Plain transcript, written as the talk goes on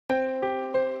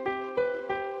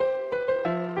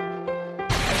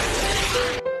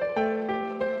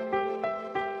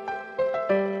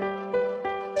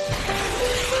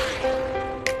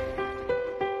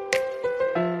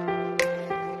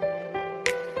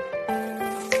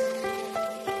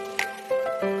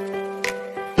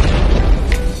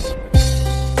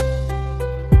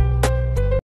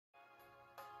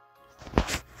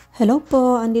Hello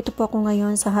po, andito po ako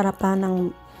ngayon sa harapan ng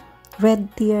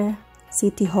Red Deer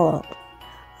City Hall.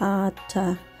 At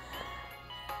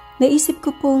naisip ko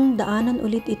pong daanan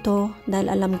ulit ito dahil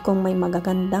alam kong may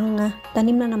magagandang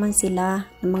tanim na naman sila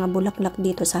ng mga bulaklak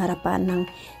dito sa harapan ng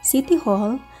City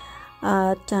Hall.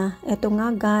 At eto nga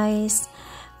guys,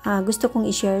 gusto kong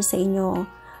i-share sa inyo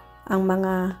ang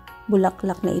mga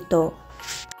bulaklak na ito.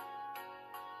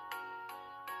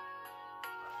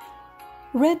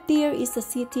 Red Deer is a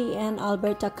city in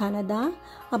Alberta, Canada,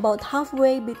 about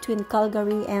halfway between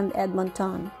Calgary and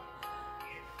Edmonton.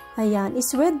 Ayan,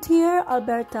 is Red Deer,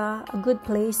 Alberta a good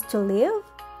place to live?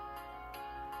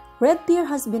 Red Deer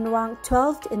has been ranked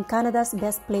 12th in Canada's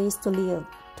best place to live,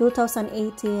 2018,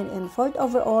 and 4th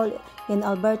overall in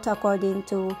Alberta according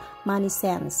to Money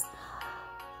Sense.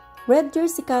 Red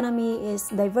Deer's economy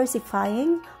is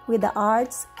diversifying with the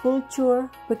arts, culture,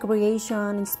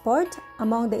 recreation, and sport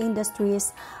among the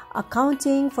industries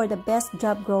accounting for the best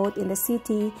job growth in the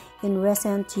city in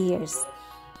recent years.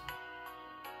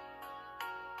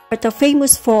 Alberta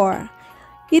famous for.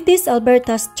 It is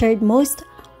Alberta's third most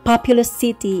populous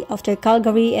city after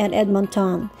Calgary and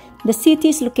Edmonton. The city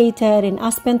is located in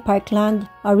Aspen, Parkland,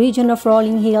 a region of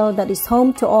rolling hill that is home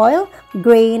to oil,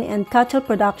 grain, and cattle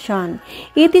production.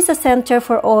 It is a center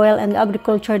for oil and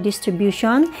agriculture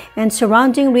distribution, and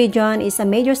surrounding region is a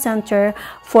major center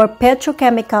for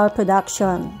petrochemical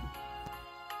production.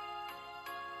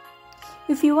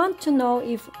 If you want to know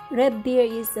if Red Deer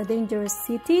is a dangerous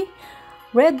city,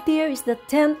 Red Deer is the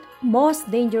 10th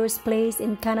most dangerous place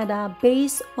in Canada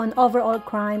based on overall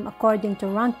crime according to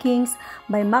rankings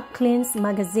by Maclean's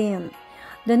magazine.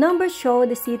 The numbers show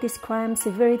the city's crime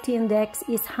severity index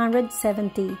is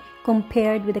 170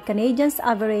 compared with the Canadians'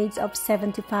 average of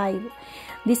 75.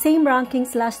 The same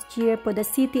rankings last year put the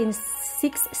city in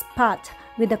 6th spot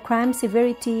with the crime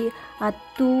severity at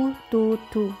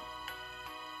 222.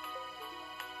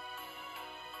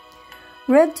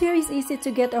 Red Deer is easy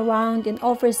to get around and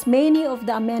offers many of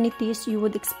the amenities you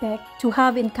would expect to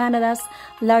have in Canada's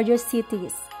larger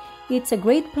cities. It's a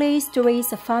great place to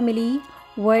raise a family,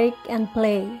 work, and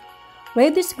play.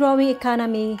 Red Deer's growing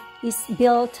economy is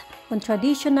built on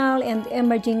traditional and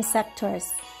emerging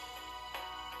sectors.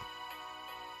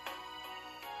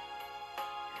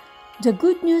 The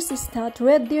good news is that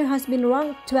Red Deer has been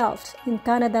ranked 12th in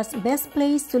Canada's best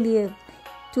place to live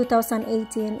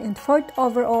 2018 and 4th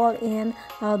overall in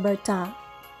Alberta.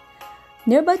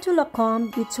 Nearby to Lacombe,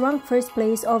 which ranked 1st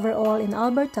place overall in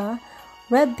Alberta,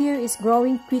 Red Deer is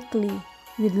growing quickly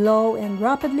with low and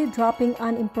rapidly dropping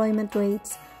unemployment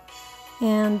rates.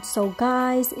 And so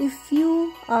guys, if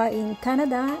you are in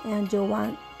Canada and you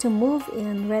want to move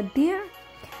in Red Deer,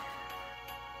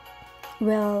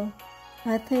 well,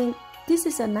 I think this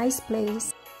is a nice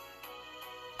place.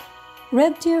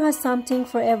 Red Deer has something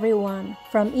for everyone,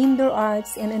 from indoor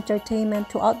arts and entertainment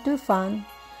to outdoor fun.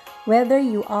 Whether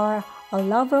you are a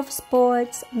lover of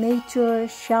sports, nature,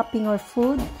 shopping, or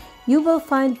food, you will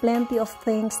find plenty of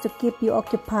things to keep you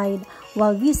occupied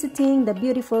while visiting the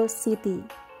beautiful city.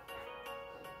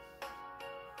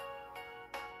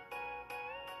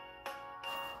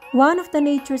 One of the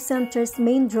nature center's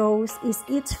main draws is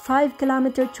its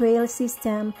 5-kilometer trail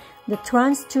system that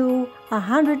runs through a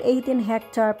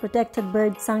 118-hectare protected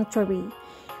bird sanctuary.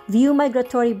 View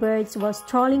migratory birds while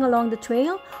strolling along the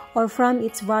trail or from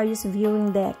its various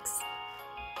viewing decks.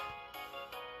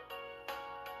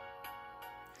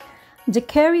 The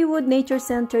Kerrywood Nature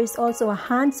Center is also a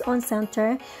hands-on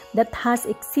center that has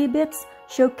exhibits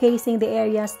showcasing the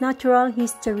area's natural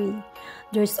history.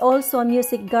 There's also a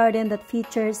music garden that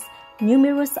features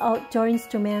numerous outdoor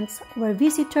instruments where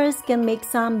visitors can make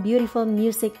some beautiful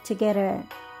music together.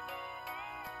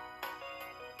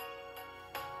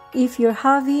 If your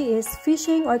hobby is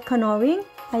fishing or canoeing,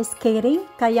 ice skating,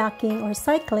 kayaking, or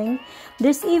cycling,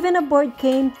 there's even a board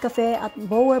game cafe at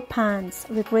Bower Ponds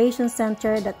Recreation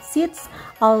Center that sits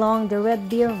along the Red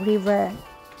Deer River.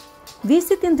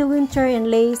 Visit in the winter and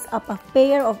lace up a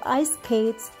pair of ice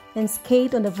skates and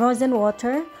skate on the frozen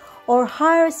water, or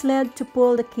hire a sled to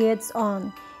pull the kids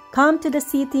on. Come to the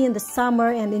city in the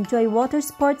summer and enjoy water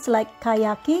sports like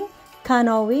kayaking,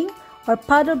 canoeing, or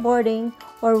paddleboarding,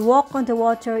 or walk on the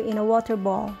water in a water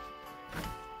ball.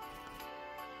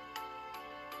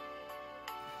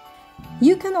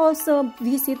 You can also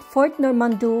visit Fort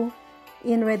Normandeau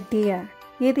in Red Deer.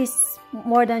 It is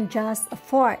more than just a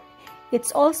fort.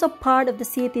 It's also part of the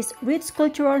city's rich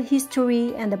cultural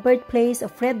history and the birthplace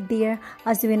of Red Deer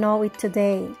as we know it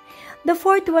today. The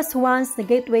fort was once the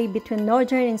gateway between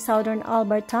northern and southern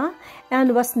Alberta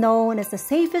and was known as the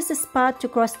safest spot to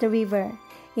cross the river.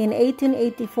 In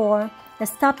 1884, a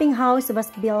stopping house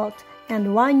was built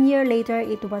and 1 year later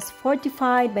it was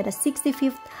fortified by the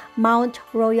 65th Mount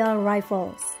Royal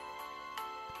Rifles.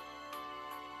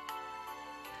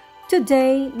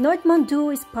 Today, North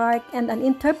Mandu is park and an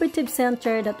interpretive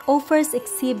center that offers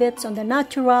exhibits on the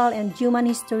natural and human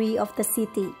history of the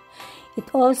city. It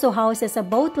also houses a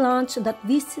boat launch that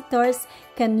visitors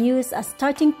can use as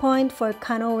starting point for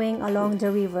canoeing along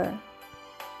the river.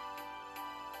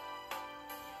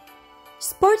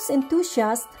 Sports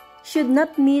enthusiasts should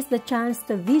not miss the chance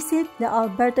to visit the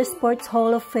Alberta Sports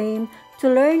Hall of Fame to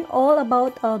learn all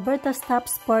about Alberta's top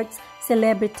sports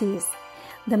celebrities.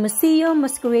 The museum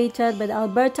was created by the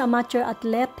Alberta Amateur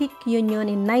Athletic Union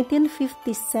in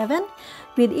 1957,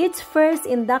 with its first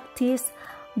inductees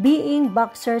being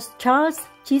boxers Charles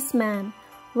Cheeseman,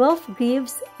 Rolf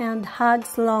Greaves, and Hug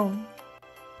Sloan.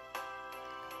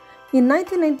 In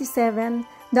 1997,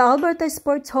 the Alberta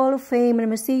Sports Hall of Fame and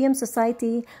Museum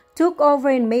Society took over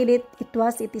and made it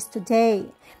what it is today.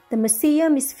 The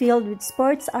museum is filled with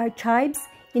sports archives,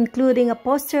 including a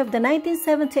poster of the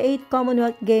 1978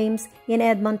 Commonwealth Games in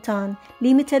Edmonton,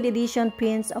 limited edition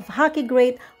prints of hockey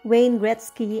great Wayne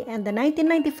Gretzky, and the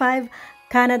 1995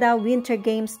 Canada Winter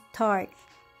Games tarp.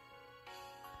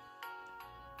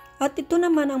 At ito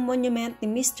naman ang monument ni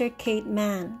Mr. Kate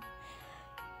Mann.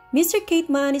 Mr. Kate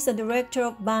Mann is a director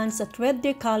of bands at Red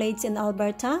Deer College in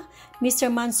Alberta. Mr.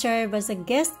 Mann served as a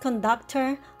guest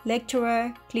conductor,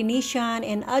 lecturer, clinician,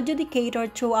 and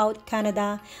adjudicator throughout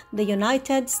Canada, the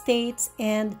United States,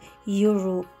 and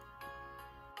Europe.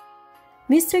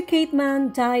 Mr. Kate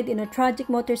Mann died in a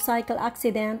tragic motorcycle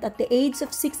accident at the age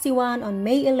of 61 on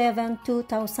May 11,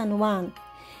 2001.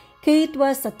 Kate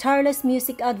was a tireless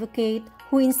music advocate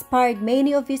who inspired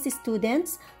many of his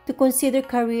students to consider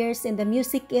careers in the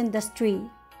music industry.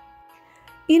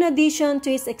 In addition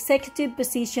to his executive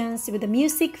positions with the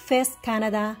Music Fest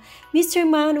Canada, Mr.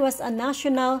 Mann was a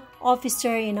national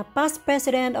officer and a past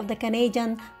president of the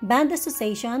Canadian Band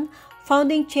Association,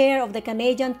 founding chair of the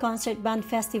Canadian Concert Band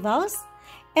Festivals,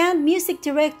 and music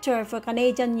director for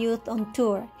Canadian Youth on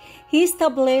Tour. He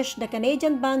established the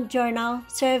Canadian Band Journal,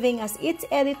 serving as its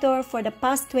editor for the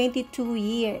past 22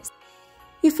 years.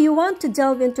 If you want to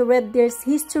delve into Red Deer's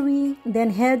history, then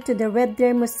head to the Red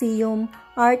Deer Museum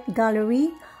Art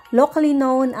Gallery, locally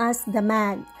known as the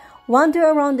MAG. Wander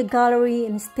around the gallery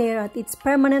and stare at its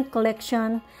permanent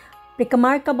collection,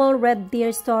 remarkable Red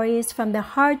Deer stories from the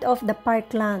heart of the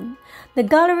parkland. The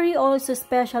gallery also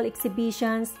special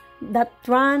exhibitions that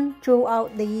run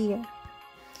throughout the year.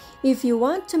 If you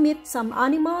want to meet some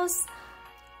animals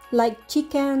like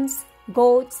chickens,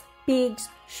 goats, pigs,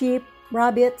 sheep,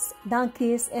 rabbits,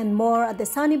 donkeys, and more at the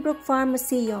Sunnybrook Farm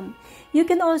Museum, you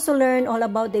can also learn all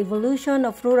about the evolution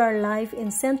of rural life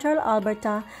in central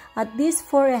Alberta at this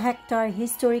 4-hectare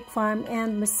historic farm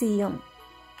and museum.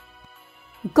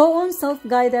 Go on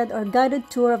self-guided or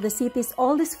guided tour of the city's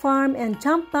oldest farm and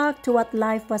jump back to what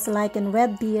life was like in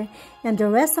Red Deer and the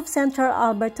rest of central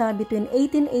Alberta between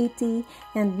 1880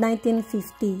 and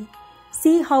 1950.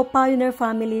 See how pioneer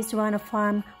families run a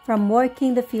farm from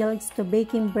working the fields to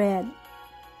baking bread.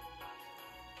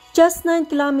 Just 9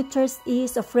 kilometers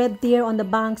east of Red Deer on the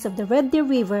banks of the Red Deer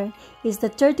River is the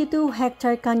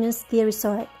 32-hectare Canyon Ski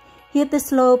Resort. Hit the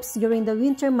slopes during the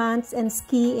winter months and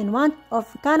ski in one of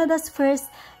Canada's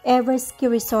first ever ski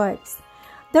resorts.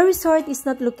 The resort is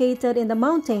not located in the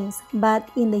mountains but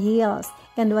in the hills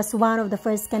and was one of the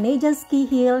first Canadian ski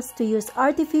hills to use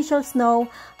artificial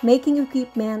snow-making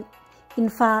equipment. In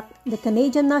fact, the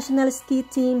Canadian National Ski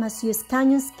Team has used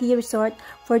Canyon Ski Resort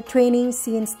for training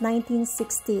since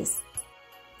 1960s.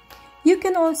 You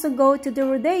can also go to the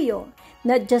rodeo,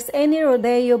 not just any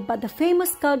rodeo but the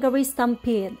famous Calgary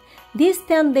Stampede. This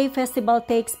 10-day festival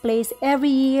takes place every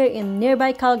year in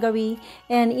nearby Calgary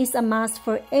and is a must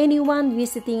for anyone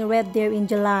visiting Red Deer in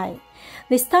July.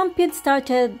 The Stampede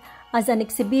started as an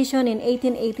exhibition in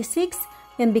 1886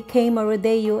 and became a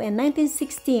rodeo in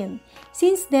 1916.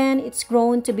 Since then, it's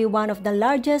grown to be one of the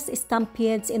largest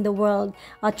stampedes in the world,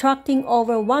 attracting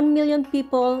over 1 million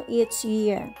people each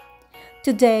year.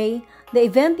 Today, the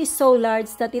event is so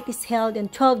large that it is held in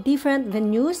 12 different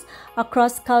venues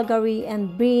across Calgary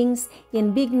and brings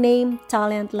in big-name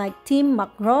talent like Tim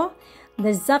McGraw,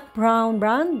 the Zac Brown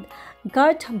Band,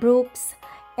 Garth Brooks,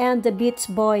 and the Beach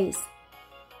Boys.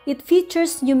 It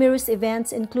features numerous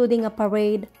events including a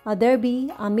parade, a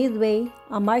derby, a midway,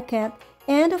 a market,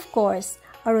 and of course,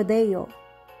 a rodeo.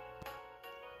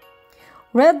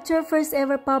 Red Deer's first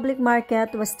ever public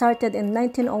market was started in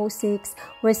 1906,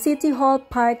 where City Hall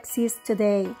Park sits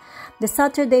today. The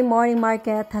Saturday morning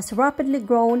market has rapidly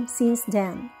grown since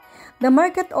then. The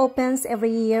market opens every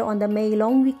year on the May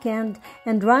long weekend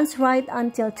and runs right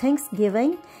until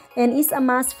Thanksgiving and is a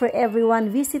must for everyone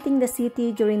visiting the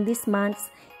city during these months.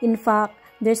 In fact,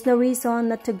 there's no reason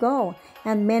not to go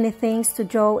and many things to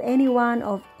draw anyone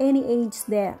of any age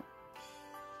there.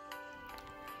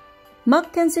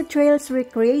 Mackenzie Trails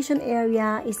Recreation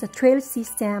Area is a trail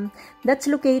system that's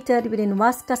located within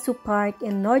Waskasu Park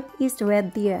in northeast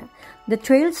Red Deer. The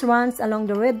trails runs along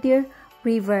the Red Deer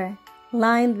River,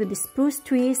 lined with spruce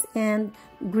trees and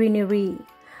greenery.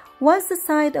 Once the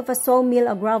site of a sawmill,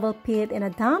 a gravel pit, and a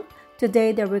dump,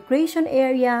 today the recreation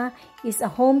area is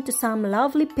a home to some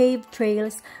lovely paved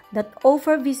trails that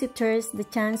offer visitors the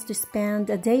chance to spend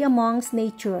a day amongst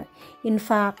nature. In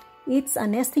fact, it's a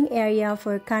nesting area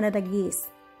for Canada geese.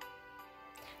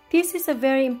 This is a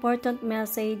very important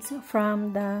message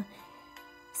from the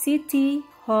City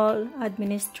Hall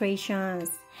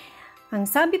administrations. Ang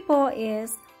sabi po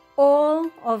is, all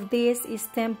of this is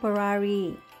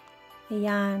temporary.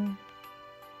 Ayan.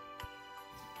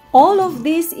 All of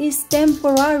this is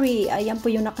temporary. Ayan po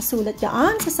yung nakasulat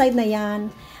dyan sa side na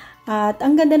yan. At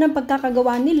ang ganda ng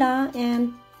pagkakagawa nila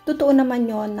and totoo naman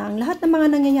yon na ang lahat ng mga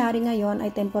nangyayari ngayon ay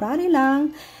temporary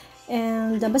lang.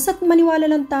 And basta't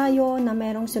maniwala lang tayo na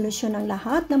mayroong solusyon ang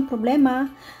lahat ng problema.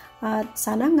 At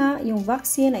sana nga yung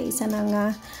vaccine ay isa na nga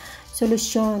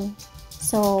solusyon.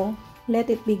 So, let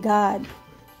it be God.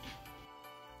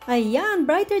 Ayan,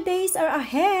 brighter days are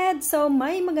ahead. So,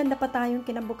 may maganda pa tayong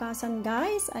kinabukasan,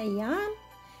 guys. Ayan.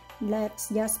 Let's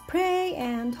just pray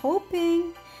and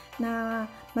hoping na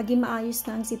maging maayos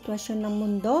na ang sitwasyon ng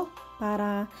mundo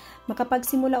para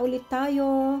makapagsimula ulit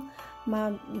tayo,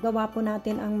 magawa po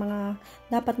natin ang mga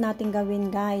dapat nating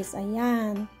gawin, guys.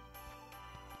 Ayan.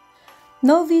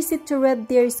 No visit to Red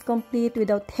Deer is complete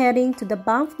without heading to the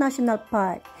Banff National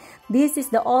Park. This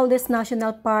is the oldest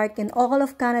national park in all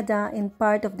of Canada and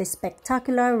part of the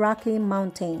spectacular Rocky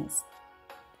Mountains.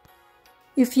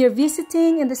 If you're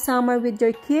visiting in the summer with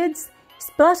your kids,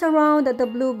 splash around at the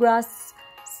Bluegrass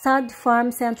Sod Farm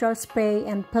Central Spray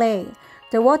and play.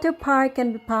 The water park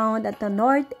can be found at the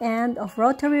north end of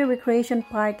Rotary Recreation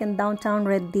Park in downtown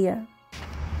Red Deer.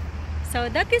 So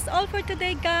that is all for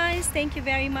today, guys. Thank you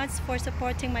very much for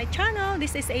supporting my channel.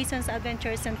 This is Ason's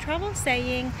Adventures and Travel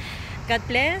saying, God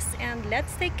bless and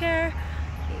let's take care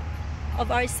of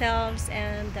ourselves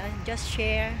and just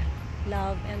share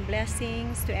love and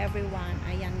blessings to everyone.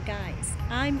 Ayan, guys.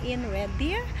 I'm in Red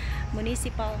Deer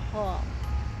Municipal Hall.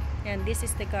 And this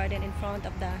is the garden in front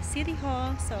of the City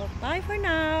Hall. So, bye for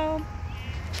now!